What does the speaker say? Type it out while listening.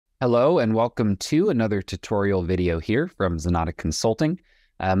Hello and welcome to another tutorial video here from Zenatta Consulting.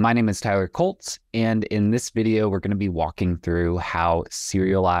 My name is Tyler Koltz, and in this video, we're going to be walking through how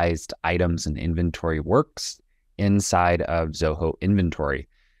serialized items and inventory works inside of Zoho Inventory.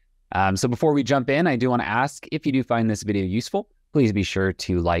 So before we jump in, I do want to ask, if you do find this video useful, please be sure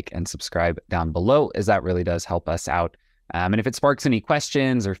to like and subscribe down below, as that really does help us out. And if it sparks any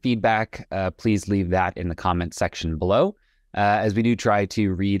questions or feedback, please leave that in the comment section below, as we do try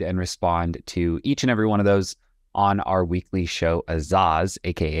to read and respond to each and every one of those on our weekly show, Azaz,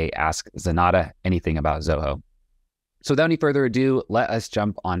 aka Ask Zenatta Anything About Zoho. So without any further ado, let us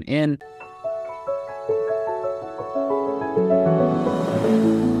jump on in.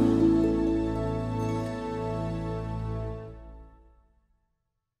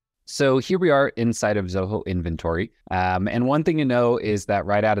 So here we are inside of Zoho Inventory. And one thing to know is that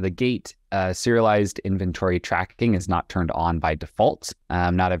right out of the gate, serialized inventory tracking is not turned on by default.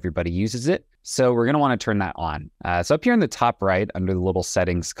 Not everybody uses it. So we're going to want to turn that on. So up here in the top right, under the little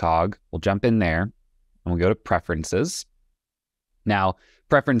settings cog, we'll jump in there and we'll go to preferences. Now,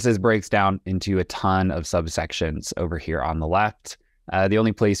 preferences breaks down into a ton of subsections over here on the left. The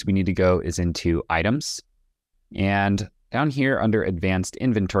only place we need to go is into items. And down here under advanced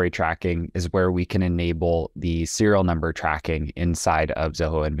inventory tracking is where we can enable the serial number tracking inside of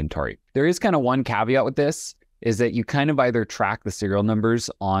Zoho Inventory. There is kind of one caveat with this, is that you kind of either track the serial numbers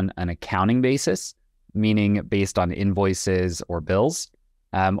on an accounting basis, meaning based on invoices or bills,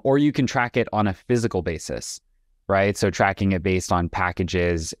 or you can track it on a physical basis, right? So tracking it based on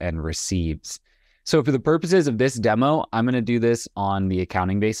packages and receives. So for the purposes of this demo, I'm going to do this on the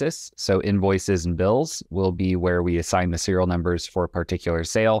accounting basis. So invoices and bills will be where we assign the serial numbers for a particular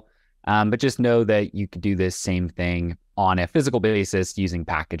sale. But just know that you could do this same thing on a physical basis using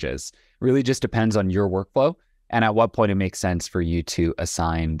packages. Really just depends on your workflow and at what point it makes sense for you to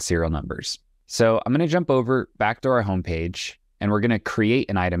assign serial numbers. So I'm going to jump over back to our homepage, and we're going to create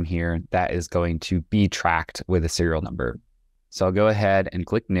an item here that is going to be tracked with a serial number. So I'll go ahead and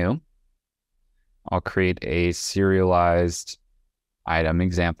click New. I'll create a serialized item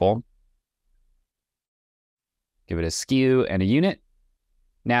example. Give it a SKU and a unit.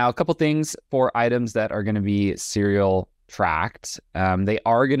 Now, a couple things for items that are going to be serial tracked. They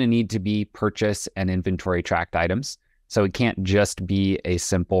are going to need to be purchase and inventory tracked items. So it can't just be a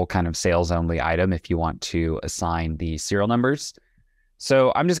simple kind of sales only item if you want to assign the serial numbers.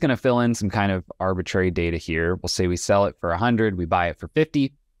 So I'm just going to fill in some kind of arbitrary data here. We'll say we sell it for 100, we buy it for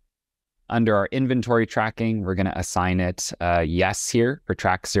 50. Under our inventory tracking, we're going to assign it yes here for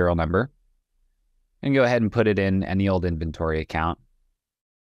track serial number, and go ahead and put it in any old inventory account.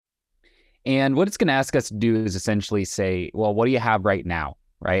 And what it's going to ask us to do is essentially say, well, what do you have right now,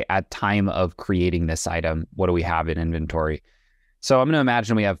 right? At time of creating this item, what do we have in inventory? So I'm going to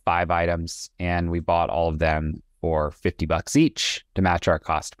imagine we have 5 items and we bought all of them for $50 each to match our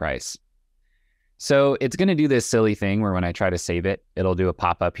cost price. So it's going to do this silly thing where when I try to save it, it'll do a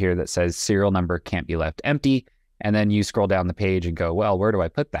pop-up here that says serial number can't be left empty. And then you scroll down the page and go, well, where do I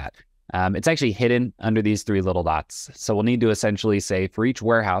put that? It's actually hidden under these 3 little dots. So we'll need to essentially say for each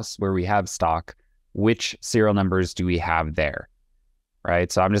warehouse where we have stock, which serial numbers do we have there,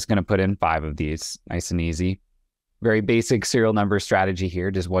 right? So I'm just going to put in 5 of these, nice and easy. Very basic serial number strategy here,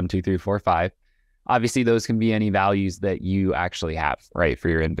 just 1, 2, 3, 4, 5. Obviously, those can be any values that you actually have, right, for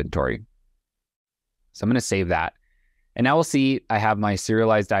your inventory. So I'm going to save that. And now we'll see I have my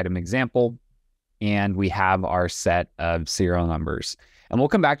serialized item example, and we have our set of serial numbers. And we'll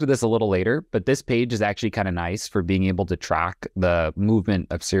come back to this a little later, but this page is actually kind of nice for being able to track the movement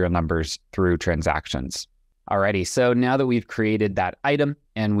of serial numbers through transactions. Alrighty, so now that we've created that item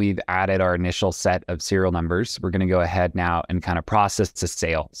and we've added our initial set of serial numbers, we're going to go ahead now and kind of process the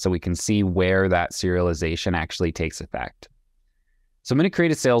sale so we can see where that serialization actually takes effect. So I'm going to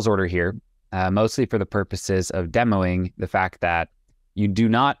create a sales order here. Mostly for the purposes of demoing the fact that you do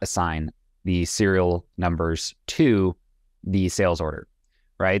not assign the serial numbers to the sales order,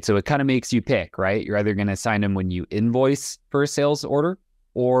 right? So it kind of makes you pick, right? You're either going to assign them when you invoice for a sales order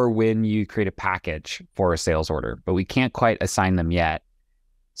or when you create a package for a sales order, but we can't quite assign them yet.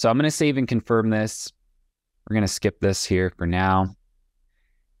 So I'm going to save and confirm this. We're going to skip this here for now.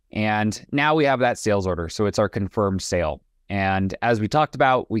 And now we have that sales order. So it's our confirmed sale. And as we talked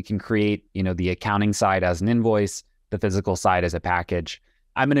about, we can create, the accounting side as an invoice, the physical side as a package.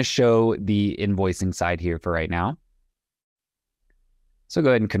 I'm going to show the invoicing side here for right now. So go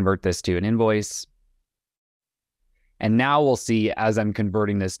ahead and convert this to an invoice. And now we'll see as I'm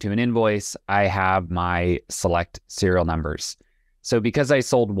converting this to an invoice, I have my select serial numbers. So because I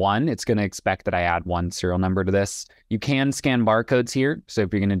sold one, it's going to expect that I add one serial number to this. You can scan barcodes here. So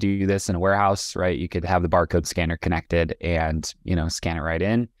if you're going to do this in a warehouse, right, you could have the barcode scanner connected and, scan it right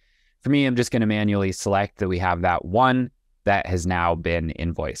in. For me, I'm just going to manually select that we have that one that has now been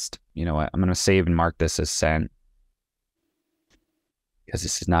invoiced. You know what? I'm going to save and mark this as sent because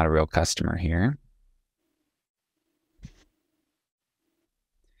this is not a real customer here.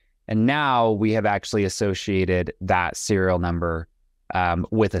 And now we have actually associated that serial number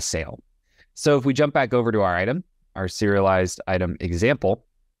with a sale. So if we jump back over to our item, our serialized item example,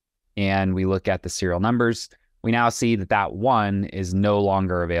 and we look at the serial numbers, we now see that that one is no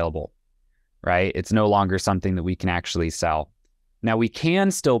longer available, right? It's no longer something that we can actually sell. Now we can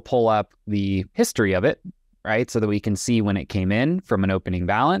still pull up the history of it, right? So that we can see when it came in from an opening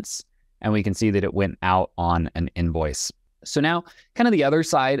balance, and we can see that it went out on an invoice. So now kind of the other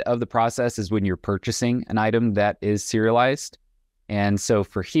side of the process is when you're purchasing an item that is serialized. And so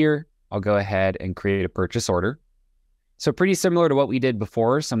for here, I'll go ahead and create a purchase order. So pretty similar to what we did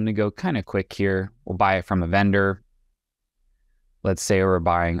before. So I'm going to go kind of quick here. We'll buy it from a vendor. Let's say we're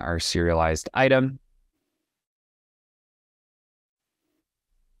buying our serialized item.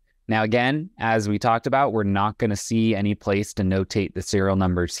 Now, again, as we talked about, we're not going to see any place to notate the serial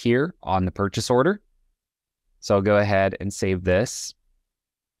numbers here on the purchase order. So I'll go ahead and save this.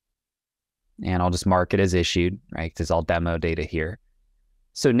 And I'll just mark it as issued, right? Because I'll demo data here.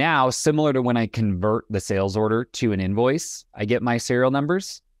 So now, similar to when I convert the sales order to an invoice, I get my serial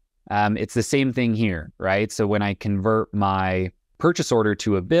numbers. It's the same thing here, right? So when I convert my purchase order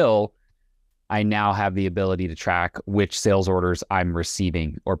to a bill, I now have the ability to track which sales orders I'm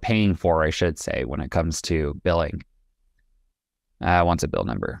receiving or paying for, I should say, when it comes to billing. Wants a bill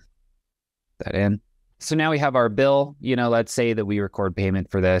number. Put that in. So now we have our bill. Let's say that we record payment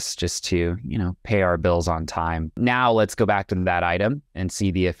for this just to, pay our bills on time. Now let's go back to that item and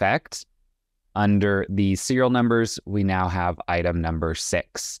see the effect. Under the serial numbers, we now have item number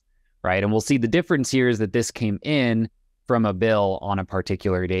 6, right? And we'll see the difference here is that this came in from a bill on a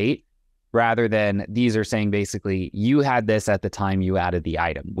particular date, rather than these are saying basically you had this at the time you added the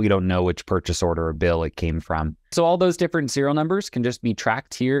item. We don't know which purchase order or bill it came from. So all those different serial numbers can just be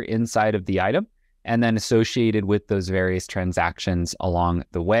tracked here inside of the item and then associated with those various transactions along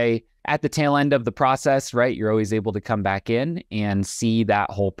the way. At the tail end of the process, right, you're always able to come back in and see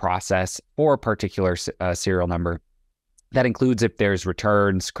that whole process for a particular serial number. That includes if there's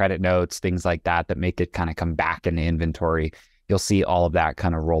returns, credit notes, things like that, that make it kind of come back into inventory. You'll see all of that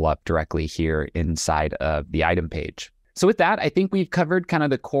kind of roll up directly here inside of the item page. So with that, I think we've covered kind of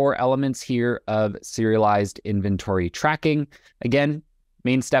the core elements here of serialized inventory tracking. Again,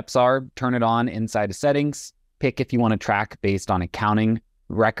 main steps are turn it on inside of settings, pick if you want to track based on accounting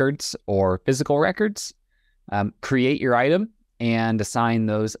records or physical records, create your item and assign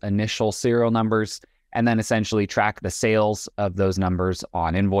those initial serial numbers, and then essentially track the sales of those numbers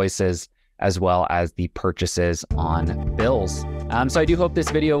on invoices as well as the purchases on bills. So I do hope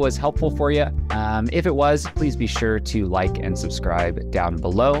this video was helpful for you. If it was, please be sure to like and subscribe down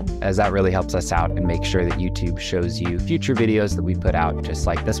below, as that really helps us out and make sure that YouTube shows you future videos that we put out just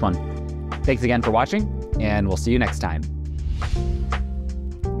like this one. Thanks again for watching, and we'll see you next time.